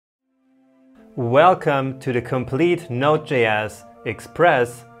Welcome to the Complete Node.js,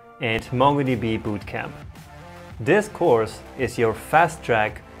 Express and MongoDB Bootcamp. This course is your fast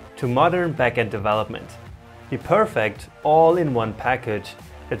track to modern backend development. The perfect all-in-one package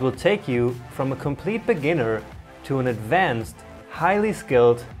that will take you from a complete beginner to an advanced, highly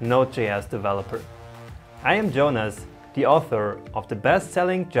skilled Node.js developer. I am Jonas, the author of the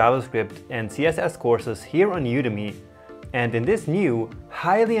best-selling JavaScript and CSS courses here on Udemy, and in this new,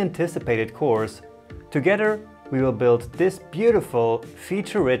 highly anticipated course, together we will build this beautiful,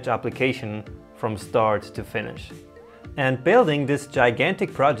 feature-rich application from start to finish. And building this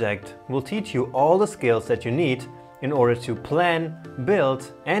gigantic project will teach you all the skills that you need in order to plan,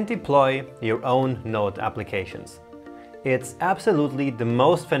 build, and deploy your own Node applications. It's absolutely the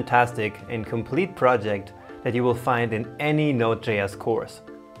most fantastic and complete project that you will find in any Node.js course.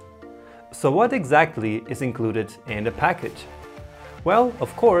 So what exactly is included in the package? Well,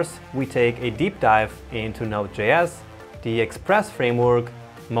 of course, we take a deep dive into Node.js, the Express framework,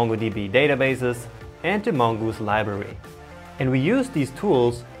 MongoDB databases, and the Mongoose library. And we use these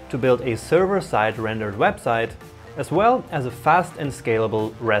tools to build a server-side rendered website, as well as a fast and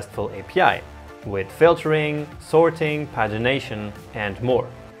scalable RESTful API, with filtering, sorting, pagination, and more.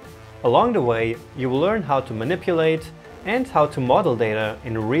 Along the way, you will learn how to manipulate and how to model data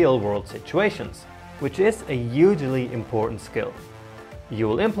in real-world situations, which is a hugely important skill. You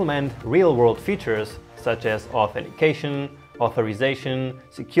will implement real-world features such as authentication, authorization,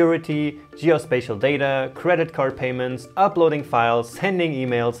 security, geospatial data, credit card payments, uploading files, sending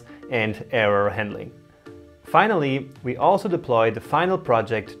emails, and error handling. Finally, we also deploy the final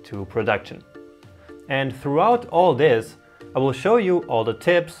project to production. And throughout all this, I will show you all the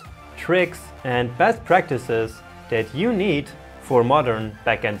tips, tricks, and best practices that you need for modern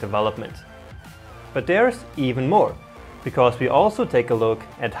backend development. But there's even more, because we also take a look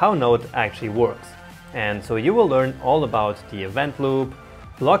at how Node actually works. And so you will learn all about the event loop,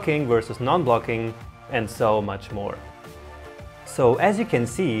 blocking versus non-blocking, and so much more. So as you can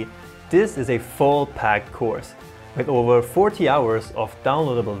see, this is a full-packed course with over 40 hours of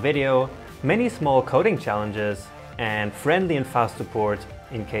downloadable video, many small coding challenges, and friendly and fast support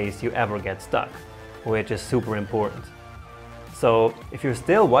in case you ever get stuck, which is super important. So if you're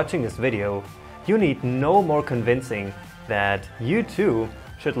still watching this video, you need no more convincing that you too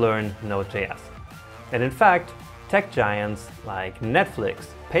should learn Node.js. And in fact, tech giants like Netflix,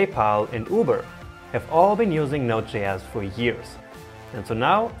 PayPal, and Uber have all been using Node.js for years. And so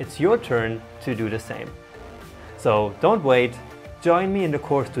now it's your turn to do the same. So don't wait, join me in the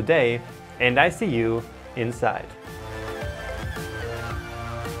course today, and I see you inside.